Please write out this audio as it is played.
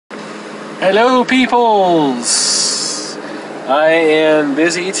Hello peoples! I am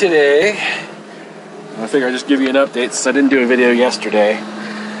busy today. I figure I'd just give you an update since I didn't do a video yesterday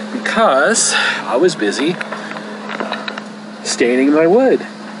because I was busy staining my wood.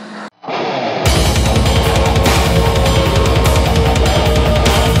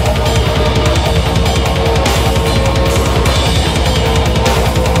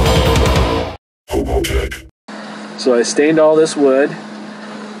 So I stained all this wood.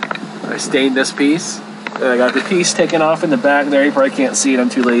 I stained this piece. And I got the piece taken off in the back there. You probably can't see it. I'm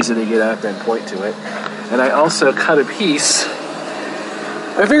too lazy to get out there and point to it. And I also cut a piece.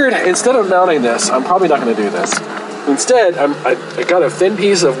 I figured instead of mounting this, I'm probably not going to do this. Instead, I got a thin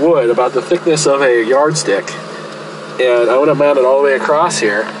piece of wood about the thickness of a yardstick. And I want to mount it all the way across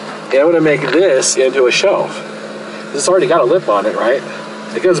here. And I want to make this into a shelf. It's already got a lip on it, right?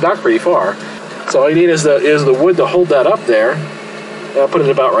 It goes back pretty far. So all you need is the wood to hold that up there. And I'll put it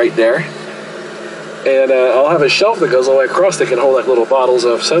about right there. And I'll have a shelf that goes all the way across that can hold like little bottles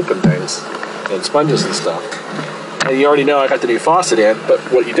of soap and things. And sponges and stuff. And you already know I got the new faucet in, but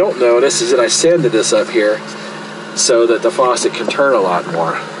what you don't notice is that I sanded this up here so that the faucet can turn a lot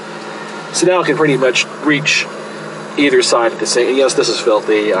more. So now I can pretty much reach either side at the same. Yes, this is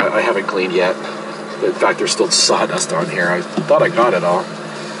filthy. I haven't cleaned yet. In fact, there's still sawdust on here. I thought I got it all.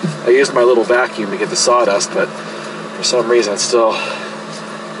 I used my little vacuum to get the sawdust, but for some reason there's still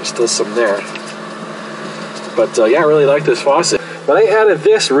some there. But yeah, I really like this faucet. But I added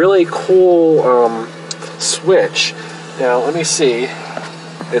this really cool switch. Now let me see.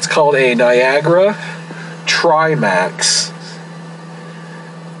 It's called a Niagara Tri-Max.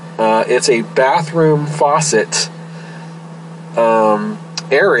 It's a bathroom faucet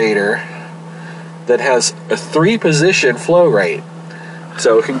aerator that has a 3-position flow rate.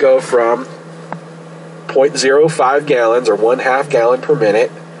 So it can go from 0.05 gallons or 1/2 gallon per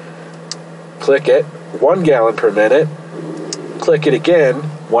minute. Click it, 1 gallon per minute. Click it again,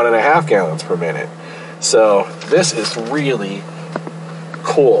 1.5 gallons per minute. So this is really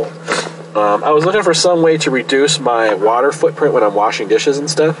cool. I was looking for some way to reduce my water footprint when I'm washing dishes and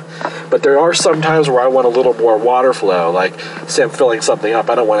stuff, but there are some times where I want a little more water flow, like say I'm filling something up.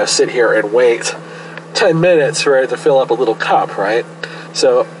 I don't want to sit here and wait 10 minutes for it to fill up a little cup, right?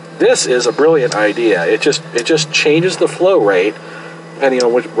 So this is a brilliant idea. It just changes the flow rate depending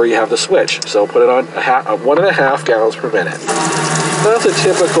on where you have the switch. So put it on 1.5 gallons per minute. That's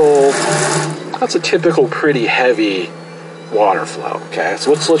a typical pretty heavy water flow. Okay,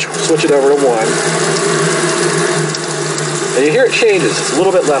 so let's switch it over to 1. And you hear it changes. It's a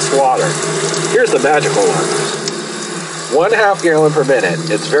little bit less water. Here's the magical one. 1/2 gallon per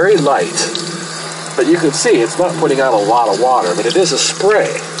minute. It's very light. But you can see it's not putting out a lot of water, but it is a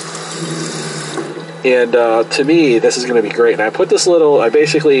spray. And to me, this is going to be great. And I put this little,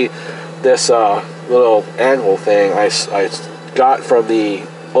 this little angle thing I got from the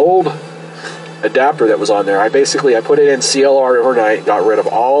old adapter that was on there. I put it in CLR overnight, got rid of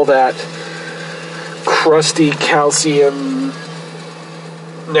all that crusty calcium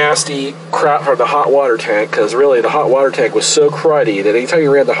nasty crap from the hot water tank, because really the hot water tank was so cruddy that anytime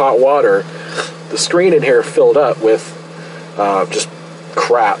you ran the hot water, the screen in here filled up with just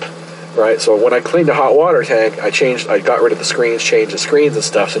crap, right? So when I cleaned the hot water tank, I got rid of the screens, changed the screens and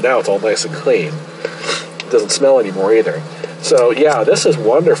stuff, so now it's all nice and clean. It doesn't smell anymore either. So yeah, this is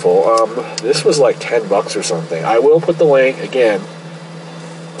wonderful. This was like $10 or something. I will put the link again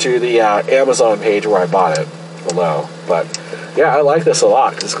to the Amazon page where I bought it below. But yeah, I like this a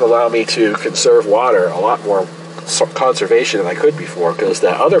lot because it's going to allow me to conserve water a lot more conservation than I could before, because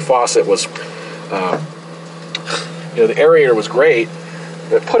that other faucet was the aerator was great.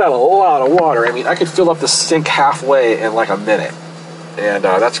 It put out a lot of water. I mean, I could fill up the sink halfway in like a minute. And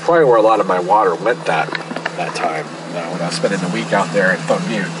that's probably where a lot of my water went that time, when I was spending the week out there at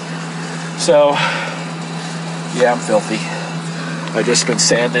Butte. So, yeah, I'm filthy. I just been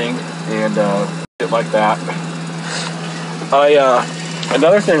sanding and shit like that.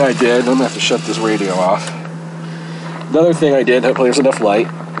 Another thing I did, I'm going to have to shut this radio off. Another thing I did, hopefully there's enough light.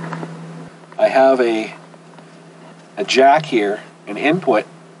 I have a jack here, an input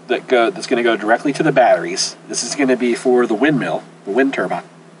that's going to go directly to the batteries. This is going to be for the windmill, the wind turbine.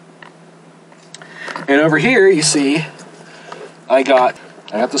 And over here, you see, I got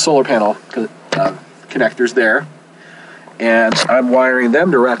the solar panel connectors there, and I'm wiring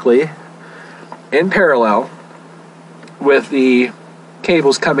them directly in parallel with the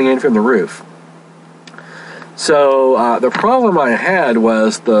cables coming in from the roof. So the problem I had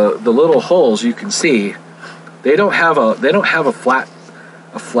was the little holes you can see. They don't have a flat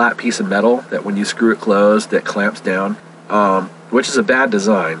piece of metal that when you screw it closed that clamps down, which is a bad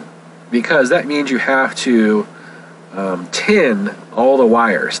design. because that means you have to tin all the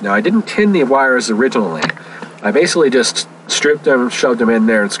wires. Now, I didn't tin the wires originally. I basically just stripped them, shoved them in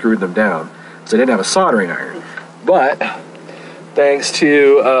there, and screwed them down. So I didn't have a soldering iron. But thanks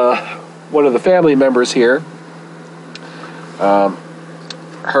to one of the family members here,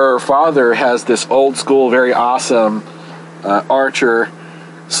 her father has this old school, very awesome Archer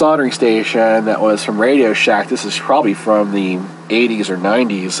soldering station that was from Radio Shack. This is probably from the 80s or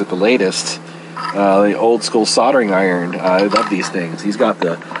 90s at the latest. The old school soldering iron. I love these things. He's got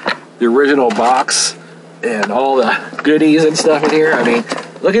the original box and all the goodies and stuff in here. I mean,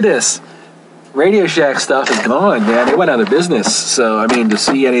 look at this. Radio Shack stuff is gone, man. They went out of business. So, I mean, to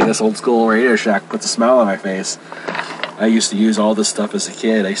see any of this old school Radio Shack puts a smile on my face. I used to use all this stuff as a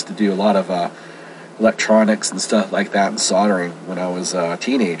kid. I used to do a lot of electronics and stuff like that and soldering when I was a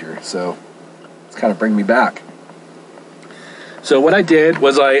teenager. So, it's kind of bringing me back. So, what I did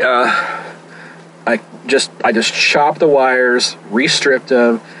was I just chopped the wires, restripped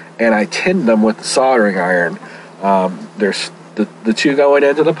them, and I tinned them with the soldering iron. There's the two going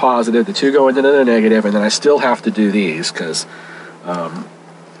into the positive, the two going into the negative, and then I still have to do these because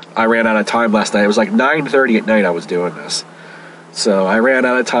I ran out of time last night. It was like 9:30 at night I was doing this. So I ran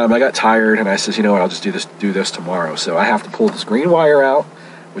out of time, I got tired, and I said, you know what, I'll just do this tomorrow. So I have to pull this green wire out,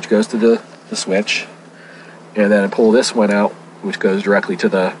 which goes to the switch, and then I pull this one out, which goes directly to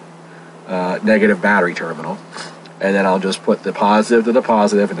the negative battery terminal. And then I'll just put the positive to the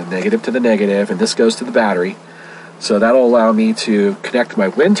positive and the negative to the negative, and this goes to the battery. So that'll allow me to connect my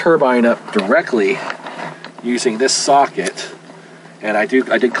wind turbine up directly using this socket. And I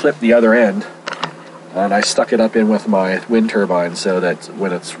did clip the other end, and I stuck it up in with my wind turbine so that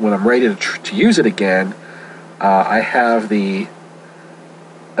when I'm ready to use it again, I have the.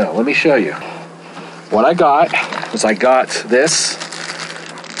 Oh, let me show you. What I got is I got this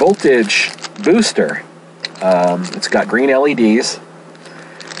voltage booster. It's got green LEDs.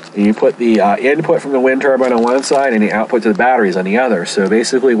 And you put the input from the wind turbine on one side and the output to the batteries on the other. So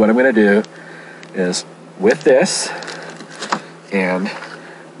basically what I'm going to do is with this and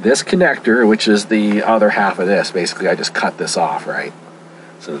this connector, which is the other half of this, basically I just cut this off, right?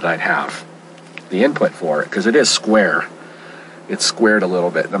 So that I'd have the input for it, because it is square. It's squared a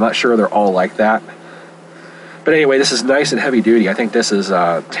little bit. I'm not sure they're all like that. But anyway, this is nice and heavy duty. I think this is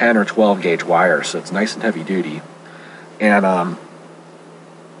 10 or 12 gauge wire, so it's nice and heavy duty. And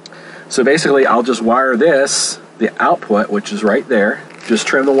so basically I'll just wire this, the output, which is right there, just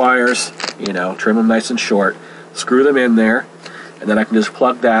trim the wires, you know, trim them nice and short, screw them in there, and then I can just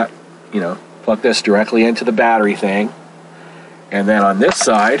plug that, you know, plug this directly into the battery thing. And then on this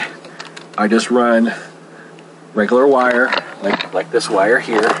side, I just run regular wire, like this wire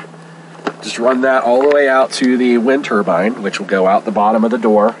here. Just run that all the way out to the wind turbine, which will go out the bottom of the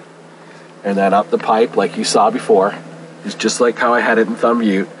door, and then up the pipe like you saw before. It's just like how I had it in thumb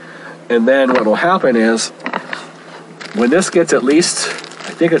view. And then what will happen is, when this gets at least,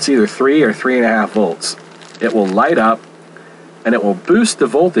 I think it's either 3 or 3.5 volts, it will light up, and it will boost the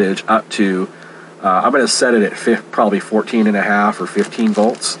voltage up to, I'm going to set it at probably 14.5 or 15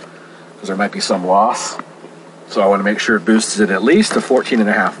 volts, because there might be some loss. So I want to make sure it boosts it at least to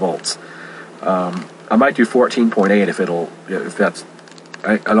 14.5 volts. I might do 14.8 if that's,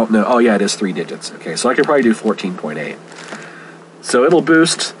 I don't know. Oh yeah, it is 3 digits. Okay, so I could probably do 14.8. So it'll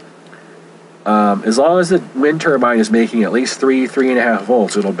boost, as long as the wind turbine is making at least 3.5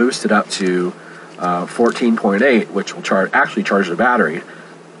 volts, it'll boost it up to 14.8, which will actually charge the battery.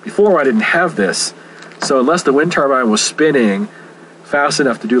 Before I didn't have this, so unless the wind turbine was spinning fast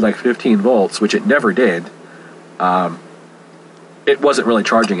enough to do like 15 volts, which it never did, it wasn't really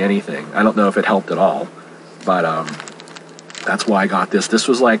charging anything. I don't know if it helped at all, but that's why I got this. This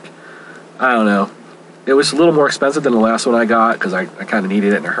was like, I don't know, it was a little more expensive than the last one I got because I kind of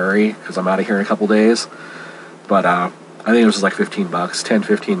needed it in a hurry because I'm out of here in a couple days. But I think it was like 15 bucks, 10,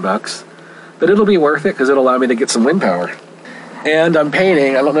 15 bucks. But it'll be worth it because it'll allow me to get some wind power. And I'm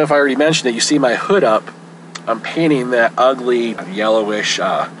painting, I don't know if I already mentioned it, you see my hood up. I'm painting that ugly yellowish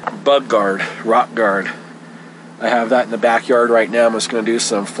bug guard, rock guard. I have that in the backyard right now. I'm just going to do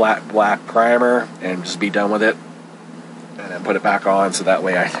some flat black primer and just be done with it. And then put it back on so that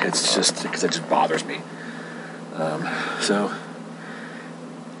way it's just, because it just bothers me. So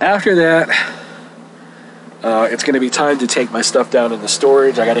after that, it's going to be time to take my stuff down in the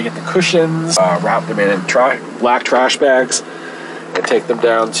storage. I got to get the cushions, wrap them in black trash bags, and take them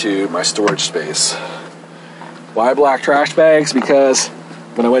down to my storage space. Why black trash bags? Because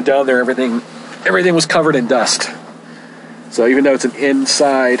when I went down there, everything was covered in dust. So even though it's an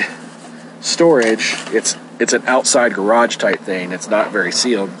inside storage, it's it's an outside garage type thing. It's not very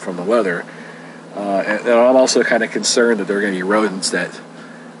sealed from the weather. And I'm also kind of concerned that there are going to be rodents that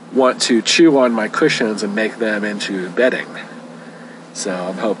want to chew on my cushions and make them into bedding. So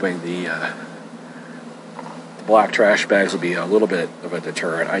I'm hoping the black trash bags will be a little bit of a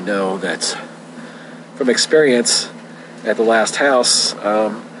deterrent. I know that from experience at the last house,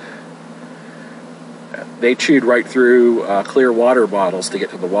 they chewed right through clear water bottles to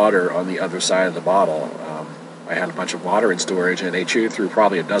get to the water on the other side of the bottle. I had a bunch of water in storage, and they chewed through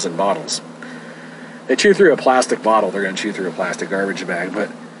probably a dozen bottles. They chew through a plastic bottle, they're going to chew through a plastic garbage bag,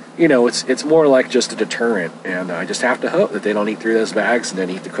 but you know, it's more like just a deterrent, and I just have to hope that they don't eat through those bags and then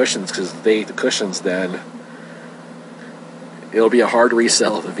eat the cushions, because if they eat the cushions, then it'll be a hard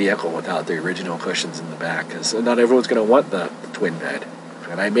resell of the vehicle without the original cushions in the back, because not everyone's going to want the twin bed.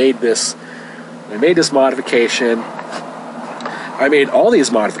 And I made this modification. I made all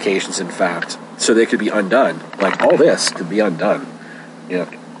these modifications, in fact, so they could be undone. Like, all this could be undone. You know,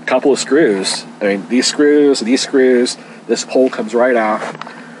 a couple of screws. I mean, these screws, this pole comes right off.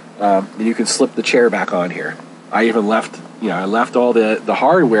 And you can slip the chair back on here. I even left, I left all the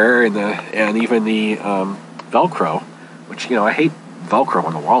hardware and even the Velcro, which, I hate Velcro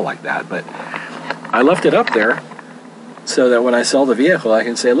on the wall like that, but I left it up there so that when I sell the vehicle, I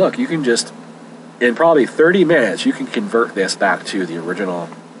can say, look, you can just, in probably 30 minutes, you can convert this back to the original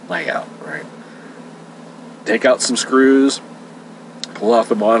layout, right? Take out some screws, pull off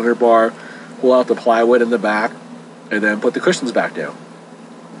the monitor bar, pull out the plywood in the back, and then put the cushions back down.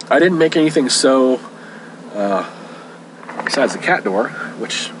 I didn't make anything so, besides the cat door,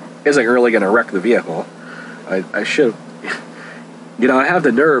 which isn't really going to wreck the vehicle. I should have, I have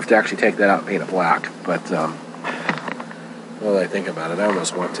the nerve to actually take that out and paint it black, but, well, I think about it, I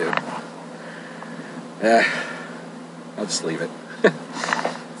almost want to. I'll just leave it.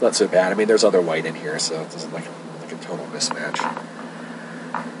 It's not so bad. I mean, there's other white in here, so it doesn't like a total mismatch.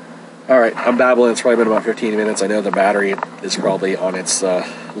 Alright, I'm babbling. It's probably been about 15 minutes. I know the battery is probably on its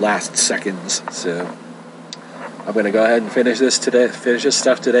last seconds, so I'm going to go ahead and finish this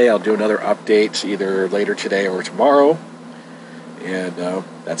stuff today. I'll do another update either later today or tomorrow, and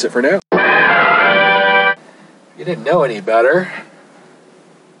that's it for now. You didn't know any better.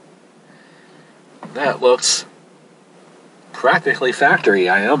 That looks practically factory.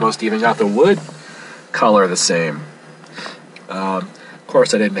 I almost even got the wood color the same. Of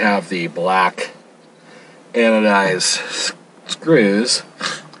course, I didn't have the black anodized screws,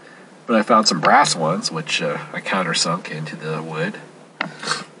 but I found some brass ones, which I countersunk into the wood.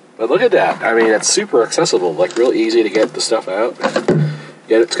 But look at that. I mean, it's super accessible, like real easy to get the stuff out.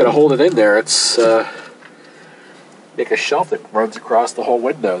 Yet it's going to hold it in there. It's make a shelf that runs across the whole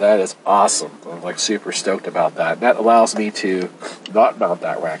window. That is awesome. I'm like super stoked about that. And that allows me to not mount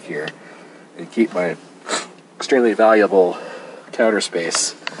that rack here and keep my extremely valuable counter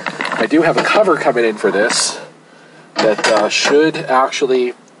space. I do have a cover coming in for this that should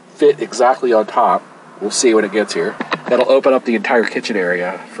actually fit exactly on top. We'll see when it gets here. That'll open up the entire kitchen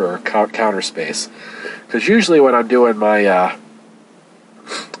area for counter space. Because usually when I'm doing my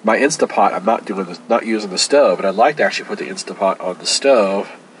my Instapot, I'm not using the stove, and I'd like to actually put the Instapot on the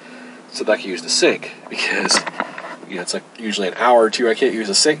stove so that I can use the sink, because it's like usually an hour or two I can't use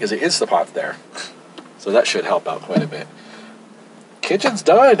the sink because the Instapot's there. So that should help out quite a bit. Kitchen's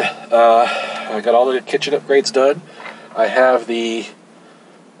done. I got all the kitchen upgrades done. I have the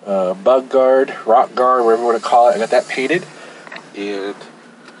bug guard, rock guard, whatever you want to call it. I got that painted and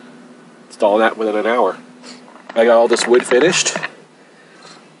installed that within an hour. I got all this wood finished.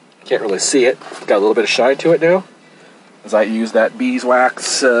 Can't really see it. Got a little bit of shine to it now, as I use that beeswax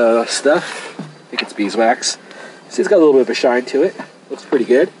stuff. I think it's beeswax. See, it's got a little bit of a shine to it. Looks pretty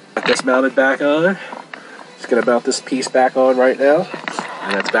good. Got this mounted back on. Just gonna mount this piece back on right now,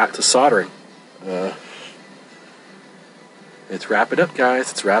 and that's back to soldering. It's wrapping up,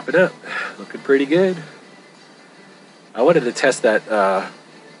 guys. It's wrapping up. Looking pretty good. I wanted to test that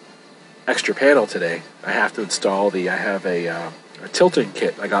extra panel today. I have to install I have a tilting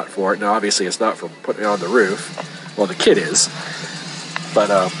kit I got for it. Now, obviously, it's not for putting it on the roof. Well, the kit is. But,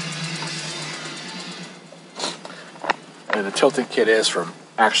 and the tilting kit is from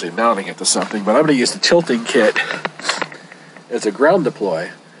actually mounting it to something. But I'm going to use the tilting kit as a ground deploy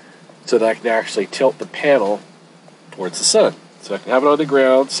so that I can actually tilt the panel towards the sun. So I can have it on the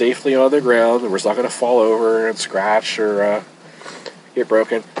ground, safely on the ground, where it's not going to fall over and scratch or get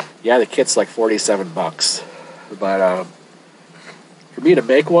broken. Yeah, the kit's like $47. But, for me to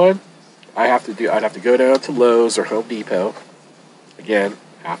make one, I'd have to go down to Lowe's or Home Depot. Again,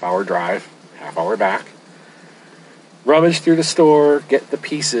 half-hour drive, half-hour back. rummage through the store, get the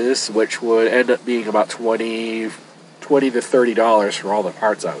pieces, which would end up being about $20 to $30 for all the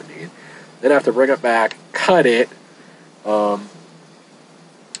parts I would need. Then I have to bring it back, cut it, and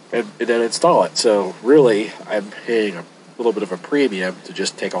then install it. So really, I'm paying a little bit of a premium to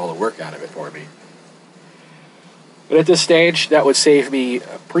just take all the work out of it for me. But at this stage, that would save me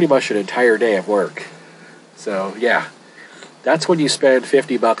pretty much an entire day of work. So yeah, that's when you spend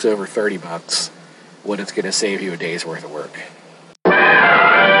 $50 over $30, when it's going to save you a day's worth of work.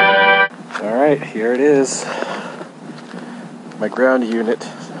 All right, here it is. My ground unit.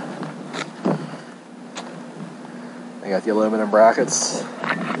 I got the aluminum brackets.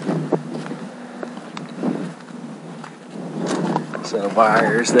 Set of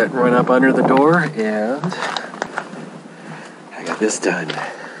wires that run up under the door, and I got this done.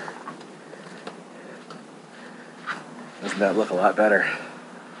 Doesn't that look a lot better?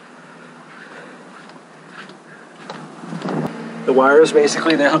 The wires,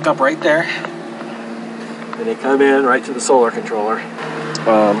 basically, they hook up right there, and they come in right to the solar controller.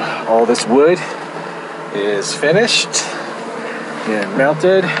 All this wood is finished and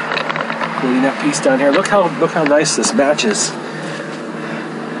mounted, including that piece down here. Look how nice this matches.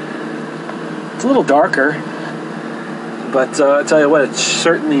 It's a little darker, but I tell you what, it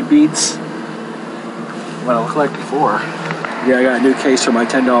certainly beats what it looked like before. Yeah, I got a new case for my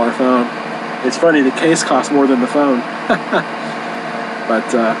 $10 phone. It's funny, the case costs more than the phone.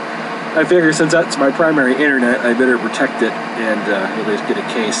 But I figure since that's my primary internet, I better protect it and at least get a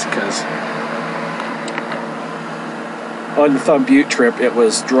case, because on the Thumb Butte trip, it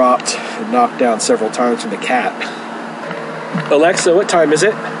was dropped and knocked down several times from the cat. Alexa, what time is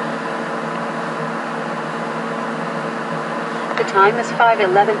it? The time is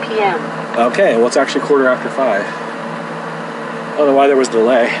 5:11 p.m. Okay, well, it's actually 5:15. I don't know why there was a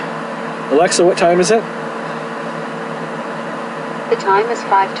delay. Alexa, what time is it? The time is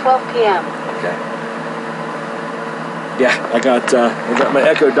 5:12 p.m. Okay. Yeah, I got my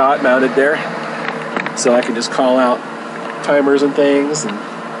Echo Dot mounted there, so I can just call out timers and things, and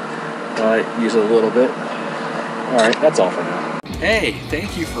use it a little bit. All right, that's all for now. Hey,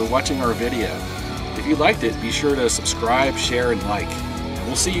 thank you for watching our video. If you liked it, be sure to subscribe, share, and like. And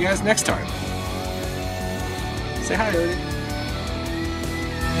we'll see you guys next time. Say hi, Ernie.